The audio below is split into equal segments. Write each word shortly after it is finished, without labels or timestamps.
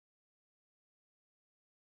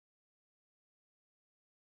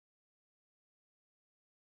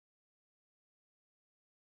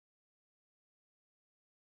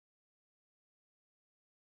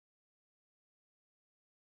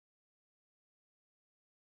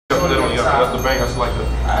That's the bang. That's like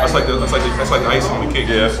the icing on the cake.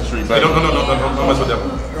 Yeah, that's the street bang. Hey, don't mess with that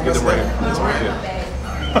one. Get them right. Yeah.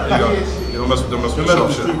 There you go. You don't mess with the shit. Don't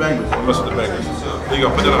mess with the bangers. There you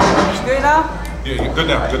go. Put that on. You good now? Yeah, you good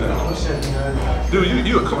now. Good now. Dude,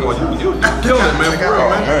 you come on. You killing it, man. For real,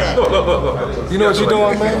 man. Look. You know what you're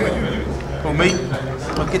doing, man? For me?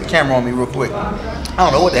 Get the camera on me real quick. I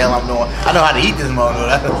don't know what the hell I'm doing. I know how to eat this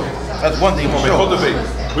motherfucker. That's one thing for sure. Cultivate.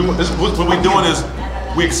 What we're doing is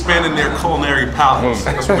we expanding their culinary palates.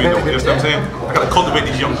 That's what we do. You know what I'm saying? I gotta cultivate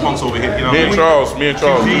these young punks over here. You know what I mean? Me and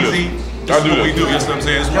Charles. Q-Deezy. This is what we do, you know what I'm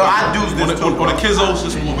saying? Yo, I do this too. On the Kizzos,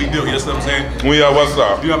 this is what we do, you know what I'm saying? We are what's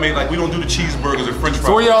up? You know what I mean? Like, we don't do the cheeseburgers and french fries.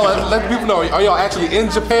 So where y'all at? Let people know, are y'all actually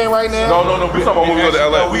in Japan right now? No. We talking about when we go to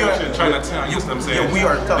LA. We are in Chinatown, you know what I'm saying? Yeah, we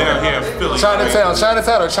are down here in Philly. Chinatown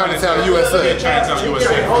or Chinatown, USA? Yeah, Chinatown,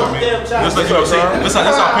 USA. You know what I mean? Just like, you know what I'm saying? This is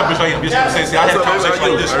how pimpish I am. You know what I'm saying? See, I had a conversation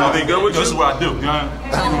like this. Everything good with you? This is what I do, you know?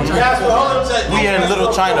 We in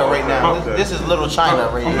Little China right now. This is Little China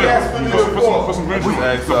right here. Put some green juice.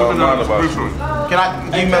 Can I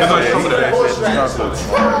give me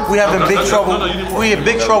we having big trouble. We in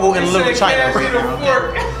big trouble in Little China right now.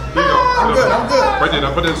 I'm good. Right there,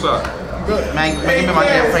 now put it inside. Man, give me my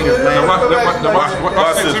damn fingers, man. Watch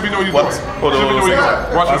this. Let me know what you're doing. Hold on.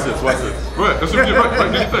 Watch this. Go ahead. Let's see what you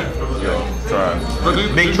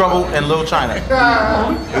think. Big trouble in Little China. This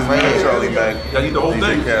is right here, Charlie Mack. Y'all eat the whole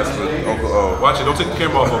thing. DJ Casper, Uncle O. Watch it. Don't take the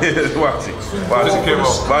camera off. Watch it.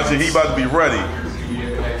 Watch it. He about to be ready.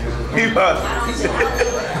 He about to.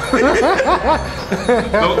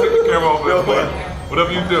 Don't take the camera off.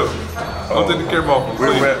 Whatever you do, don't take the camera off.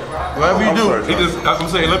 Whatever you do. I'm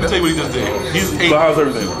saying, let me tell you what he just did. He's ate. So how's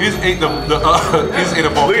everything? He's ate he's ate a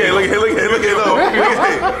ball. Look at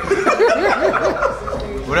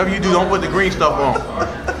Whatever you do, don't put the green stuff on.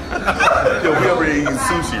 Yo, we over here eating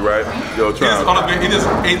sushi, right? Yo, try. He just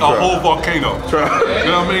ate a whole volcano. Try. You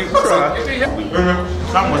know what I mean?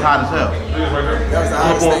 Something was hot as hell. That was the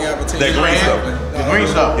hottest thing I ever tasted. That green stuff. The green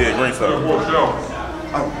stuff. Yeah, green stuff.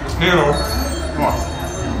 You know. Come on.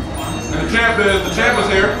 And the champ is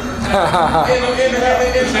here. The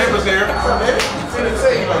champ is here. The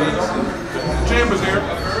champ is here.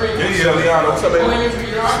 Yeah, Shelliano. What's up, baby?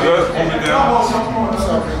 Good. Hold me down.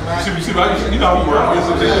 You know how we work.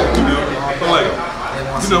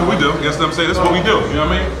 You know what we do. You know what I'm saying? This is what we do. You know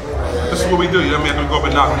what I mean? This is what we do. You know what I mean? I have to go up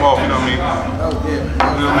and knock them off. You know what I mean?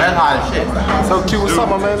 That's hot as shit. So Q, what's up,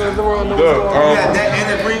 my man? The world knows Good. what's going on. That and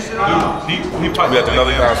the green shit. He We at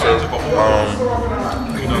another concert.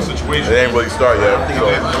 Situation. It ain't really started yet.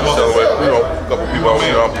 So, a couple people I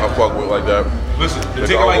fuck with like that. Listen, the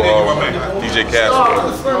ticket like that, you my man. DJ Casper,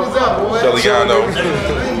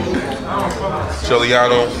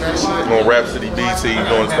 Shelliano, on Rap City BT, you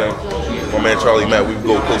know what I'm saying? My man Charlie Mack, we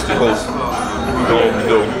go coast to coast. We do what we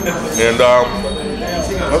do. And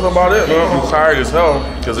that's about it, man. I'm tired as hell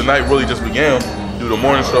because the night really just began. Do the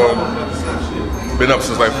morning show. Been up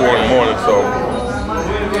since like 4 in the morning, so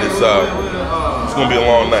it's gonna be a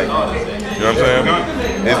long night. You know what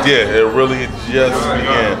I'm saying? It really just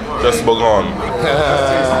began. Just begun.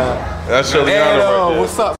 That's Shelliano right there.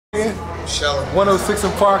 What's up, man? 106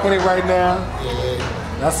 in Park in it right now.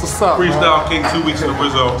 That's what's up. Freestyle King 2 weeks in the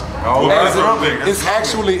Rizzo.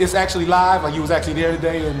 It's actually live. Like you was actually there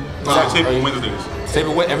today and tape on Wednesdays. Tape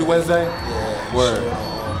it every Wednesday. Yeah. Word.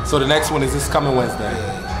 So the next one is this coming Wednesday.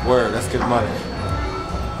 Word. Let's get money.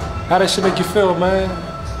 How that shit make you feel, man?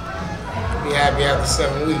 Be happy after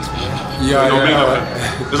 7 weeks, man.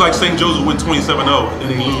 It's like St. Joseph win 27-0 and then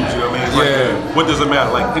they lose, you know what I mean? It's like, what does it matter?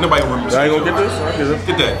 Like, ain't nobody remembers. I ain't gonna get this?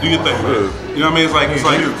 Get that, do your thing, man. You know what I mean? It's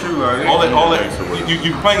like all that,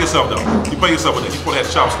 you playing yourself though. You play yourself with that. You supposed to have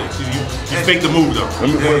chopsticks. You fake the move though.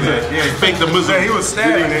 Yeah, you fake the move. He was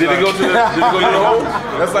stabbing. Did he go to the hole?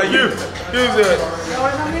 That's like you.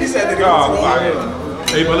 He said to go to the hole.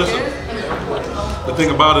 Hey, but listen. The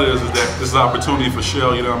thing about it is that this is an opportunity for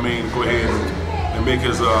Shell, you know what I mean, to go ahead and make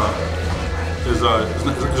his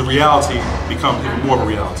reality become even more of a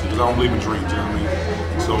reality. Because I don't believe in dreams, you know what I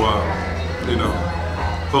mean? So,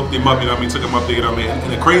 hooked him up, you know what I mean, took him up there, you know what I mean?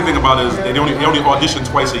 And the crazy thing about it is they only audition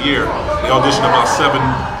twice a year. They audition about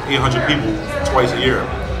 700-800 people twice a year.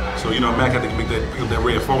 So, you know, Mack had to pick up that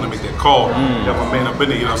red phone and make that call. Got my man up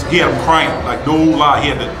in there, you know. So he had him crying, like no lie.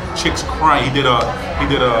 He had the chicks crying. He did a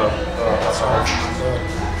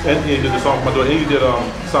song for my daughter. And he did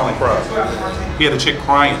Silent Cries. He had the chick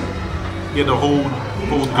crying. He had the whole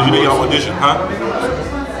because you know y'all audition, huh?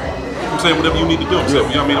 I'm saying whatever you need to do. So,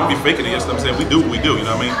 you know what I mean? Don't be faking it. Yes, I'm saying we do what we do. You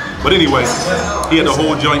know what I mean? But anyway, he had the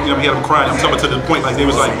whole joint. You know, he had him crying. I'm talking to the point like they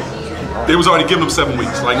was like. they was already giving them 7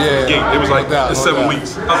 weeks. Like gate, it was like it's 7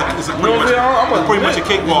 weeks. It's pretty much a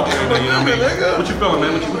cakewalk. You know what I mean? What you feeling,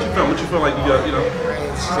 man? What you feeling? What you feel like you got? You know?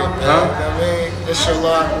 Shit, man. I mean, it's your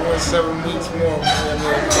lot. 7 weeks more.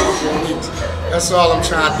 Man. 4 weeks. That's all I'm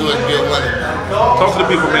trying to do is build money, man. Talk to the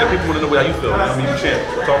people, man. People want to know how you feel. I mean, you champ.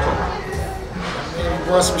 Talk to them. Man,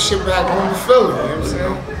 brought some shit back home to Philly. You know what I'm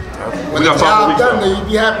saying? When the job done, you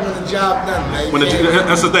be happy when the job done, man.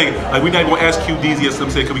 That's the thing. Like, we're not going to ask Q-Deezy, yes,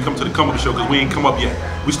 I'm saying, can we come to the come up show? Because we ain't come up yet.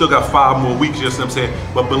 We still got 5 more weeks, yes, I'm saying.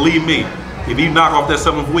 But believe me, if he knock off that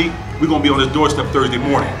 7th week, we're going to be on his doorstep Thursday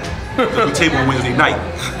morning. Because we table on Wednesday night.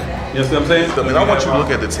 You know what I'm saying? I mean, I want you to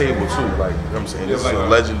look at the table too. Like, you know what I'm saying? This is a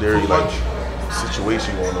legendary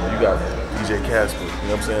situation going on. You got DJ Casper, you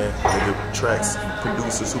know what I'm saying? Nigga, tracks,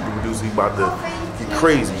 producer, super producer, he about to get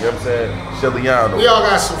crazy, you know what I'm saying? Shelliano. We all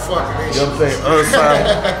got some fucking you know what I'm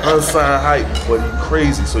saying? Unsigned hype, but he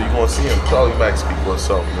crazy, so you're gonna see him. Charlie Mack speak for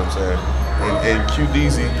himself, you know what I'm saying? And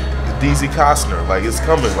Q-Deezy, Deezy Casper, like it's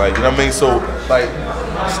coming, like, you know what I mean? So, like,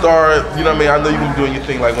 Star, you know what I mean? I know you're gonna be doing your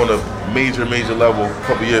thing like on a major level a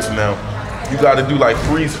couple years from now. You gotta do like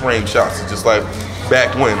freeze frame shots, just like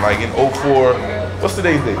back when, like in 04, what's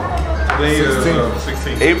today's date?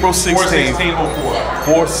 April 16th,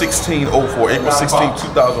 4/16/04, April 16th,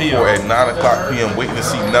 2004 at 9 o'clock p.m. waiting to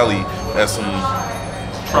see Nelly at some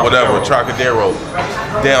whatever, Trocadero,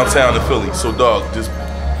 downtown in Philly. So dog, just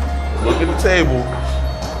look at the table.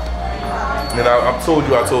 And I told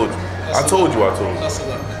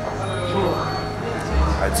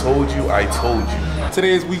you.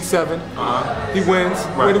 Today is week 7. He wins.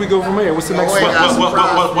 Where do we go from here? What's the next one?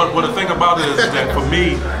 What the thing about it is that for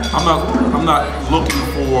me, I'm not looking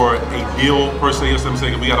for a deal per se. You know what I'm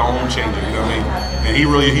saying? We got our own changer. You know what I mean? And he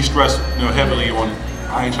stressed heavily on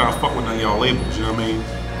I ain't trying to fuck with none of y'all labels. You know what I mean?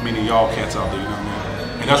 Meaning y'all cats out there. You know what I mean?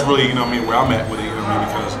 And that's really where I'm at with it. You know what I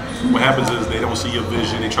mean? Because what happens is they don't see your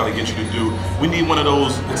vision. They try to get you to do. We need one of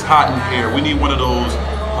those. It's hot in here. We need one of those.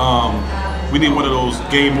 We need one of those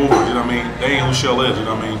game overs, you know what I mean? They ain't who Shell is, you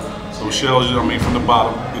know what I mean? So Shell, you know what I mean, from the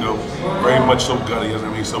bottom, very much so gutty, you know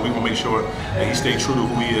what I mean? So we gonna make sure that he stay true to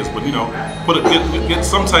who he is. But get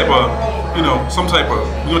some type of, we're gonna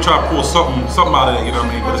try to pull something out of that, you know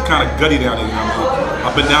what I mean? But it's kind of gutty down there, you know what I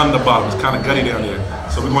mean? I've been down in the bottom, it's kind of gutty down there.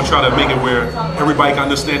 So we're gonna try to make it where everybody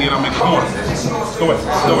can understand, you know what I mean? Come on, go ahead.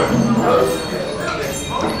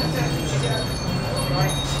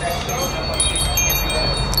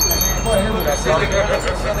 We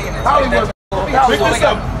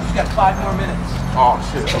got 5 more minutes. Oh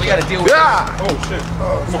shit. So we gotta deal with Oh shit.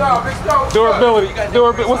 Durability.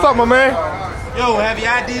 What's up, my man? Yo, have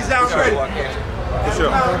your IDs out ready?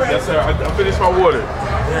 Yes, sir. I finished my water.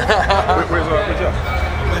 Where's Joe?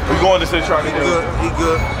 We going to say Charlie. He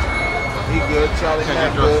good. Charlie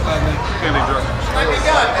Mack good. Can't they dress?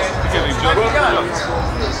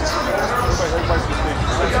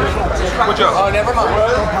 What y'all? Oh, never mind.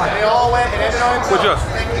 They all went and ended on What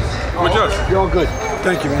y'all? You're all good.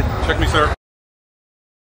 Thank you, man. Check me, sir.